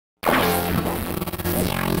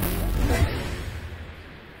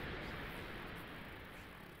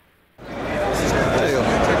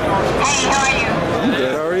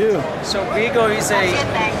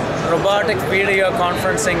robotic video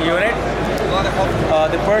conferencing unit.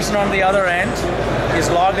 The person on the other end is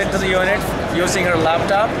logged into the unit using her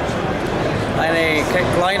laptop and a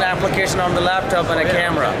client application on the laptop and a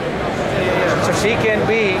camera. So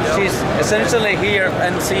she's essentially here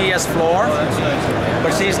in the CES floor,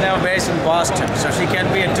 but she's now based in Boston, so she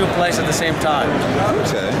can be in two places at the same time.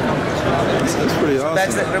 Okay, that's pretty awesome.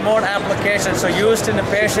 That's the remote application, so used in the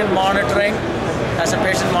patient monitoring, as a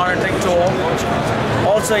patient monitoring tool.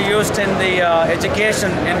 Also used in the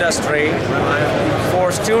education industry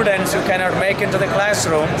for students who cannot make it to the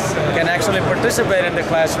classroom, can actually participate in the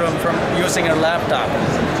classroom from using a laptop.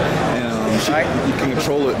 Right? You can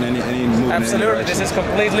control it in any movement. Absolutely, this is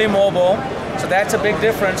completely mobile. So that's a big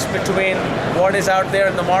difference between what is out there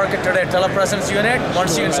in the market today. Telepresence unit,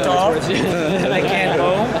 once you install, they can't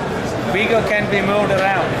move. VGO can be moved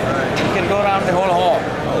around. You can go around the whole hall.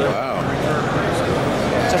 Oh,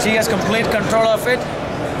 wow. So she has complete control of it.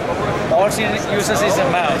 All she uses is a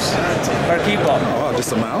mouse or keyboard. Oh, wow,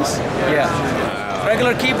 just a mouse? Yeah. Wow.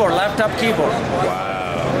 Regular keyboard, laptop keyboard. Wow.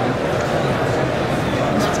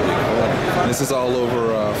 This is all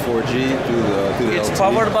over 4G through the It's LTE?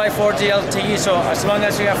 powered by 4G LTE, so as long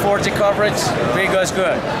as you have 4G coverage, VGO is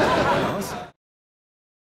good. Awesome.